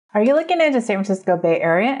Are you looking into San Francisco Bay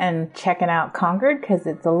Area and checking out Concord because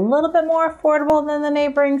it's a little bit more affordable than the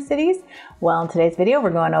neighboring cities? Well, in today's video, we're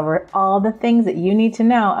going over all the things that you need to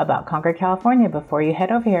know about Concord, California before you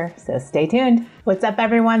head over here. So stay tuned. What's up,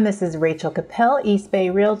 everyone? This is Rachel Capel, East Bay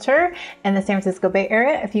Realtor in the San Francisco Bay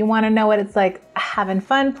Area. If you want to know what it's like having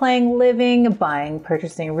fun, playing, living, buying,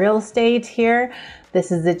 purchasing real estate here,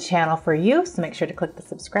 this is the channel for you, so make sure to click the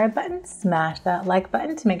subscribe button, smash that like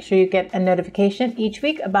button to make sure you get a notification each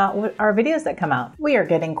week about our videos that come out. We are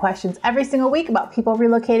getting questions every single week about people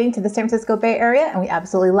relocating to the San Francisco Bay Area, and we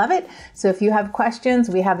absolutely love it. So if you have questions,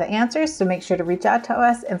 we have the answers, so make sure to reach out to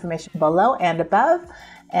us, information below and above.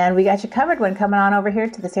 And we got you covered when coming on over here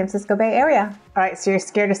to the San Francisco Bay Area. All right, so you're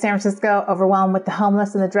scared of San Francisco, overwhelmed with the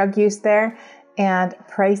homeless and the drug use there, and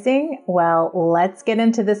pricing? Well, let's get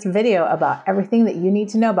into this video about everything that you need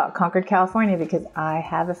to know about Concord, California, because I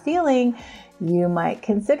have a feeling you might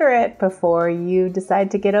consider it before you decide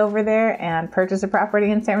to get over there and purchase a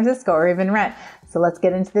property in San Francisco or even rent. So let's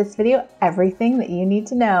get into this video, everything that you need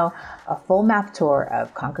to know, a full map tour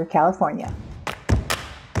of Concord, California.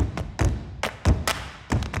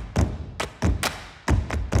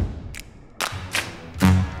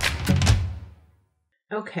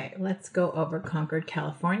 Okay, let's go over Concord,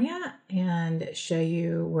 California and show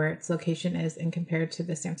you where its location is and compared to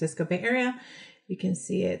the San Francisco Bay Area. You can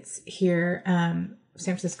see it's here. San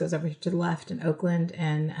Francisco is over here to the left, and Oakland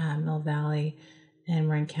and Mill Valley and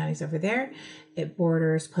Marin counties over there. It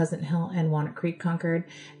borders Pleasant Hill and Walnut Creek, Concord.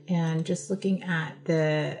 And just looking at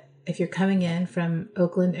if you're coming in from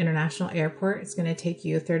Oakland International Airport, it's going to take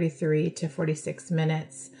you 33 to 46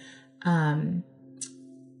 minutes.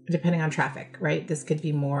 Depending on traffic, right? This could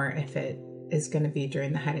be more if it is going to be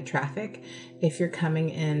during the height of traffic. If you're coming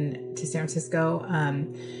in to San Francisco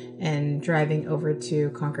and driving over to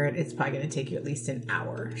Concord, it's probably going to take you at least an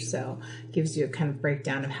hour. So it gives you a kind of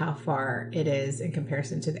breakdown of how far it is in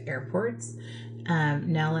comparison to the airports.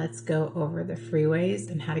 Now let's go over the freeways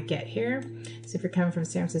and how to get here. So if you're coming from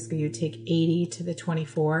San Francisco, you take 80 to the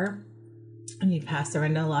 24. And you'd pass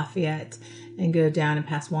Sorrento, Lafayette, and go down and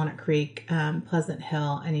past Walnut Creek, Pleasant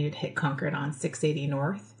Hill, and you'd hit Concord on 680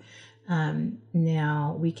 North.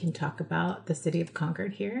 Now we can talk about the city of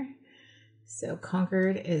Concord here. So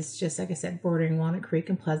Concord is just, like I said, bordering Walnut Creek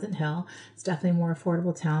and Pleasant Hill. It's definitely a more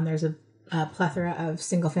affordable town. There's a plethora of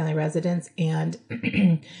single-family residents and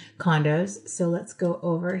condos. So let's go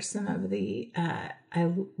over some of the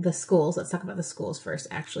schools. Let's talk about the schools first.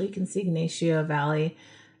 Actually, you can see Ignacio Valley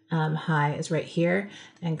High is right here,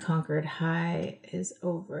 and Concord High is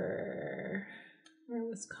over, where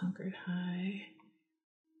was Concord High?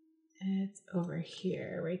 It's over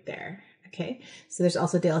here, right there. Okay, so there's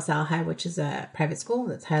also De La Salle High, which is a private school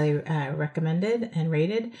that's highly recommended and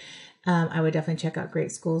rated. I would definitely check out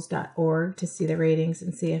greatschools.org to see the ratings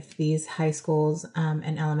and see if these high schools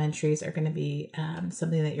and elementaries are going to be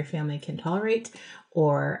something that your family can tolerate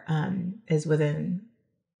or is within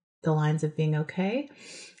the lines of being okay.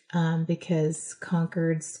 Because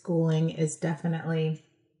Concord schooling is definitely,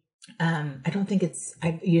 I don't think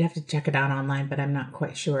you'd have to check it out online, but I'm not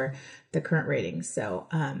quite sure the current ratings. So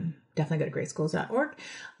definitely go to greatschools.org.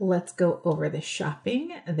 Let's go over the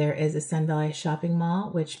shopping. There is a Sun Valley shopping mall,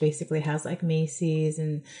 which basically has like Macy's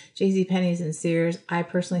and JCPenney's and Sears. I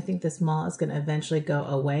personally think this mall is going to eventually go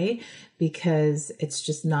away because it's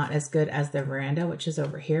just not as good as the Veranda, which is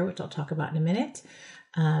over here, which I'll talk about in a minute.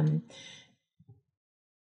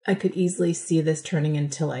 I could easily see this turning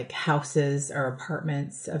into like houses or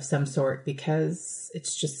apartments of some sort because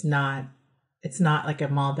it's not like a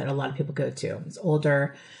mall that a lot of people go to. It's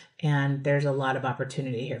older and there's a lot of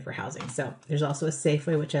opportunity here for housing. So there's also a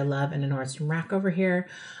Safeway, which I love, and a Nordstrom Rack over here.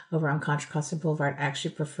 Over on Contra Costa Boulevard, I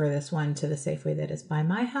actually prefer this one to the Safeway that is by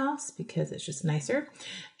my house because it's just nicer.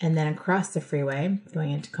 And then across the freeway going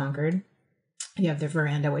into Concord, you have the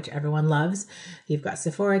Veranda, which everyone loves. You've got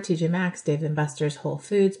Sephora, TJ Maxx, Dave & Buster's, Whole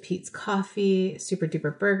Foods, Pete's Coffee, Super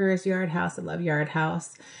Duper Burgers, Yard House. I love Yard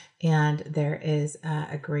House. And there is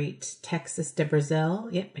a great Texas de Brazil.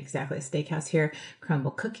 Yep, exactly. A steakhouse here.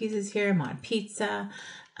 Crumble Cookies is here. Mod Pizza.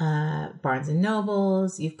 Barnes &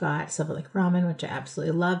 Nobles. You've got Silver Lake Ramen, which I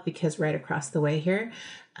absolutely love because right across the way here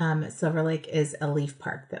at Silver Lake is a Leaf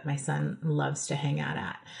Park that my son loves to hang out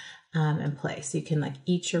at. And play. So you can like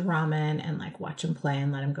eat your ramen and like watch them play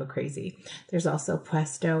and let them go crazy. There's also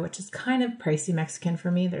Puesto, which is kind of pricey Mexican for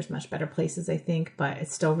me. There's much better places, I think, but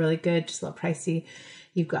it's still really good, just a little pricey.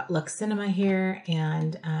 You've got Lux Cinema here,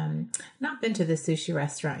 and not been to the sushi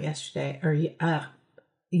restaurant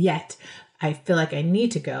yet. I feel like I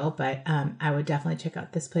need to go, but I would definitely check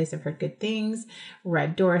out this place. I've heard good things.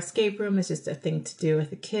 Red Door Escape Room is just a thing to do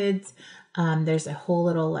with the kids. There's a whole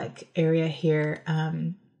little like area here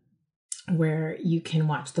where you can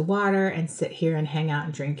watch the water and sit here and hang out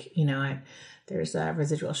and drink. You know, there's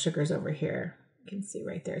residual sugars over here. You can see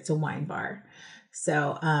right there. It's a wine bar.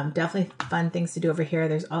 So definitely fun things to do over here.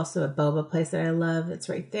 There's also a boba place that I love. It's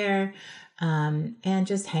right there. And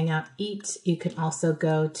just hang out, eat. You can also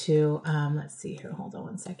go to, let's see here. Hold on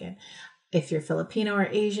one second. If you're Filipino or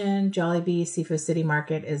Asian, Jollibee Seafood City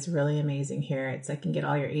Market is really amazing here. It's like you can get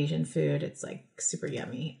all your Asian food. It's like super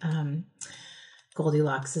yummy.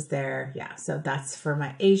 Goldilocks is there. Yeah, so that's for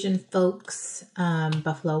my Asian folks.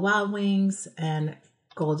 Buffalo Wild Wings and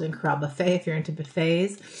Golden Corral Buffet if you're into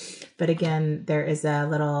buffets. But again, there is a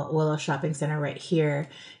little Willow Shopping Center right here.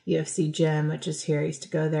 UFC Gym, which is here. I used to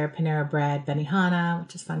go there. Panera Bread, Benihana,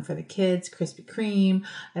 which is fun for the kids. Krispy Kreme.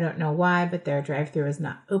 I don't know why, but their drive-thru is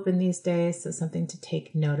not open these days. So something to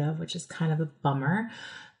take note of, which is kind of a bummer.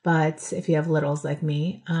 But if you have littles like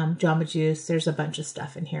me, Jamba Juice, there's a bunch of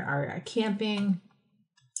stuff in here. REI Camping,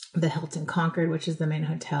 the Hilton Concord, which is the main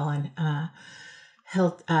hotel in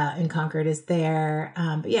Concord is there.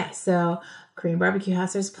 But yeah, so Korean Barbecue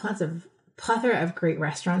House, there's plethora of great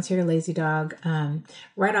restaurants here. Lazy Dog,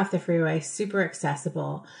 right off the freeway, super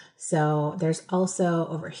accessible. So there's also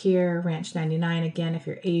over here, Ranch 99. Again, if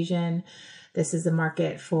you're Asian, this is the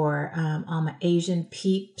market for all my Asian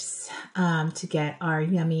peeps to get our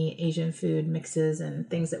yummy Asian food mixes and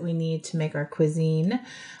things that we need to make our cuisine.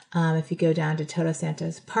 If you go down to Todos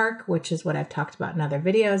Santos Park, which is what I've talked about in other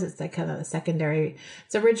videos, it's like kind of the secondary,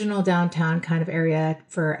 it's original downtown kind of area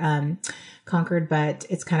for Concord, but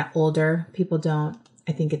it's kind of older. People don't,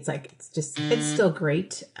 I think it's like, it's still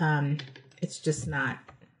great. It's just not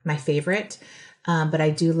my favorite. But I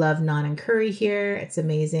do love naan and curry here. It's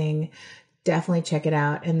amazing. Definitely check it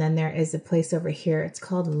out. And then there is a place over here. It's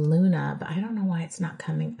called Luna, but I don't know why it's not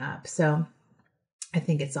coming up. So I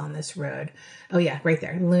think it's on this road. Oh yeah, right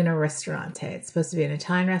there. Luna Ristorante. It's supposed to be an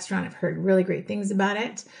Italian restaurant. I've heard really great things about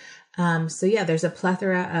it. So yeah, there's a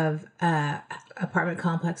plethora of apartment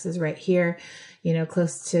complexes right here, you know,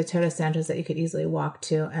 close to Todos Santos that you could easily walk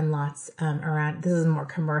to, and lots around. This is more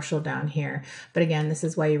commercial down here. But again, this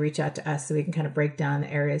is why you reach out to us, so we can kind of break down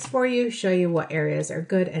the areas for you, show you what areas are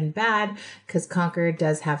good and bad, because Concord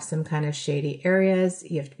does have some kind of shady areas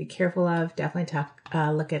you have to be careful of. Definitely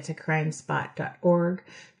look at crimespot.org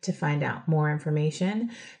to find out more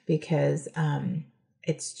information, because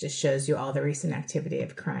it just shows you all the recent activity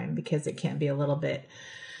of crime, because it can be a little bit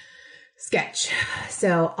sketch.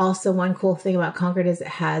 So also one cool thing about Concord is it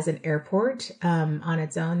has an airport on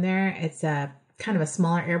its own there. It's a kind of a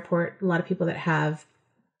smaller airport. A lot of people that have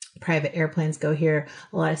private airplanes go here.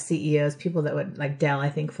 A lot of CEOs, people that would like Dell, I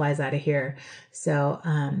think, flies out of here. So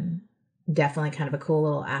definitely kind of a cool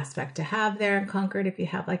little aspect to have there in Concord if you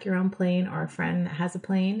have like your own plane or a friend that has a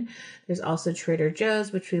plane. There's also Trader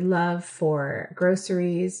Joe's, which we love for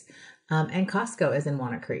groceries. And Costco is in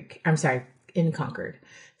Walnut Creek. I'm sorry, in Concord.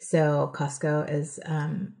 So Costco is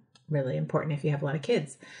really important if you have a lot of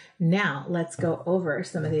kids. Now let's go over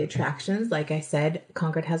some of the attractions. Like I said,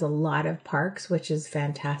 Concord has a lot of parks, which is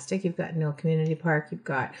fantastic. You've got Newell Community Park. You've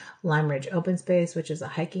got Lime Ridge Open Space, which is a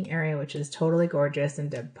hiking area, which is totally gorgeous and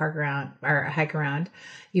to park around or hike around.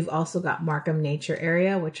 You've also got Markham Nature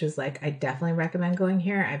Area, which is like, I definitely recommend going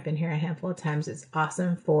here. I've been here a handful of times. It's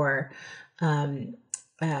awesome for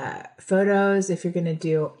photos. If you're going to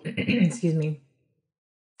do, excuse me,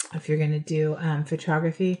 if you're going to do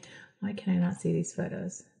photography. Why can I not see these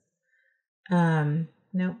photos?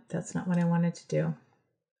 Nope, that's not what I wanted to do.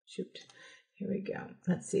 Shoot. Here we go.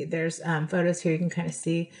 Let's see. There's photos here. You can kind of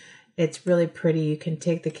see it's really pretty. You can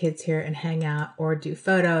take the kids here and hang out or do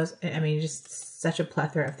photos. I mean, just such a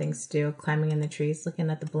plethora of things to do. Climbing in the trees, looking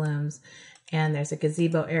at the blooms. And there's a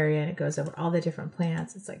gazebo area and it goes over all the different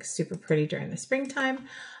plants. It's like super pretty during the springtime.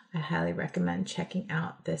 I highly recommend checking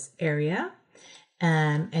out this area.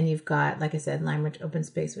 And you've got, like I said, Lime Ridge Open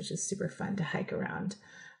Space, which is super fun to hike around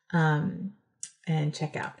and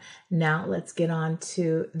check out. Now let's get on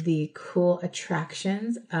to the cool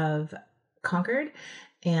attractions of Concord.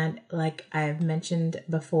 And like I've mentioned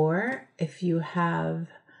before, if you have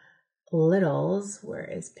littles, where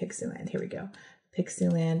is Pixieland? Here we go.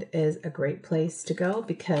 Pixieland is a great place to go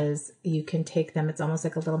because you can take them. It's almost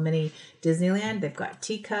like a little mini Disneyland. They've got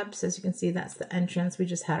teacups. As you can see, that's the entrance. We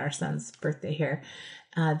just had our son's birthday here.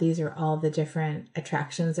 These are all the different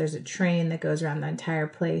attractions. There's a train that goes around the entire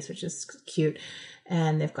place, which is cute.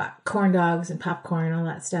 And they've got corn dogs and popcorn, all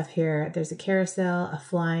that stuff here. There's a carousel, a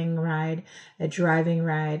flying ride, a driving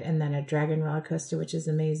ride, and then a dragon roller coaster, which is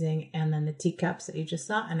amazing. And then the teacups that you just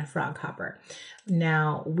saw and a frog hopper.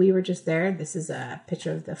 Now, we were just there. This is a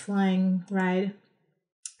picture of the flying ride.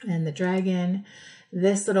 And the dragon,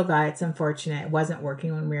 this little guy, it's unfortunate. It wasn't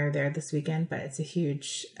working when we were there this weekend, but it's a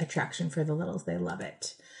huge attraction for the littles. They love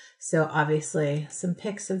it. So obviously some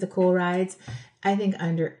pics of the cool rides. I think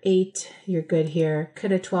under 8, you're good here.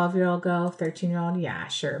 Could a 12-year-old go? 13-year-old? Yeah,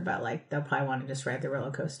 sure. But like they'll probably want to just ride the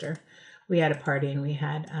roller coaster. We had a party and we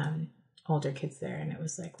had older kids there, and it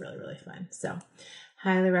was like really, really fun. So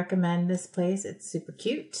highly recommend this place. It's super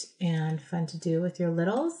cute and fun to do with your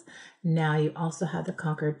littles. Now you also have the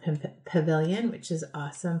Concord Pavilion, which is an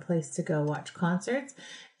awesome place to go watch concerts,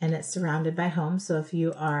 and it's surrounded by homes. So if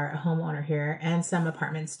you are a homeowner here, and some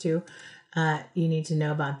apartments too, you need to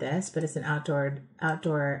know about this, but it's an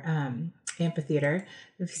outdoor amphitheater.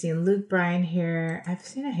 We've seen Luke Bryan here. I've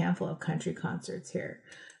seen a handful of country concerts here.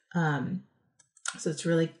 So it's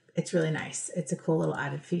really nice. It's a cool little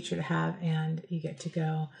added feature to have, and you get to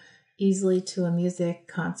go easily to a music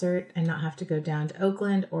concert and not have to go down to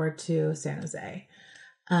Oakland or to San Jose.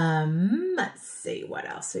 Let's see what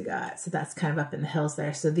else we got. So that's kind of up in the hills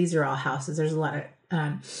there. So these are all houses. There's a lot of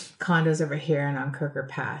condos over here and on Kirker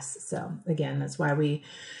Pass. So again, that's why we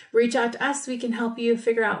reach out to us. We can help you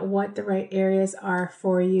figure out what the right areas are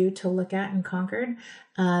for you to look at in Concord.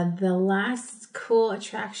 The last cool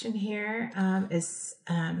attraction here is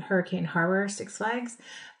Hurricane Harbor Six Flags.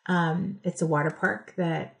 It's a water park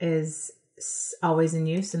that is always in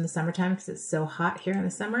use in the summertime because it's so hot here in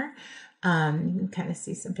the summer. You can kind of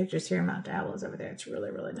see some pictures here. Mount Diablo's over there. It's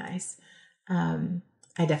really, really nice.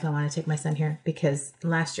 I definitely want to take my son here because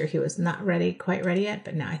last year he was not quite ready yet,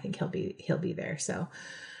 but now I think he'll be there. So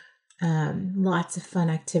lots of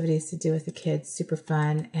fun activities to do with the kids, super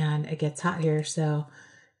fun, and it gets hot here, so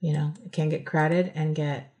it can get crowded and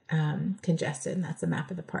get congested, and that's a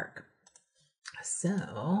map of the park.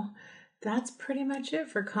 So that's pretty much it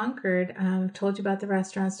for Concord. Told you about the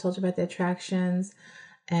restaurants, told you about the attractions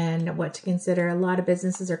and what to consider. A lot of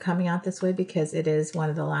businesses are coming out this way because it is one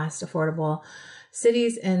of the last affordable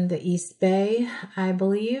cities in the East Bay, I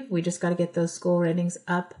believe. We just got to get those school ratings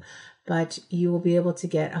up, but you will be able to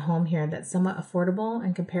get a home here that's somewhat affordable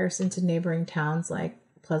in comparison to neighboring towns like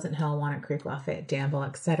Pleasant Hill, Walnut Creek, Lafayette, Danville,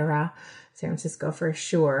 etc. San Francisco for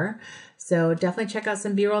sure. So definitely check out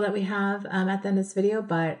some B-roll that we have at the end of this video.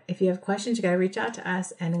 But if you have questions, you got to reach out to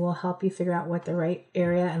us and we'll help you figure out what the right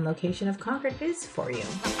area and location of Concord is for you.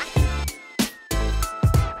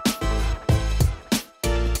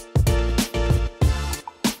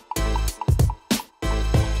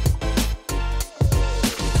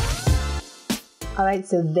 All right,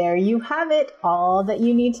 so there you have it, all that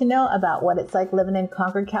you need to know about what it's like living in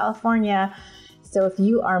Concord, California. So if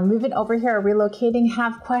you are moving over here or relocating,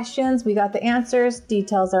 have questions, we got the answers.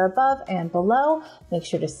 Details are above and below. Make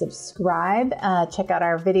sure to subscribe. Check out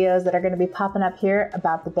our videos that are going to be popping up here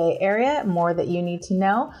about the Bay Area, more that you need to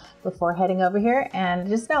know before heading over here. And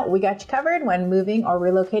just know, we got you covered when moving or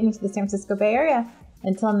relocating to the San Francisco Bay Area.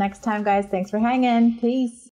 Until next time, guys, thanks for hanging. Peace.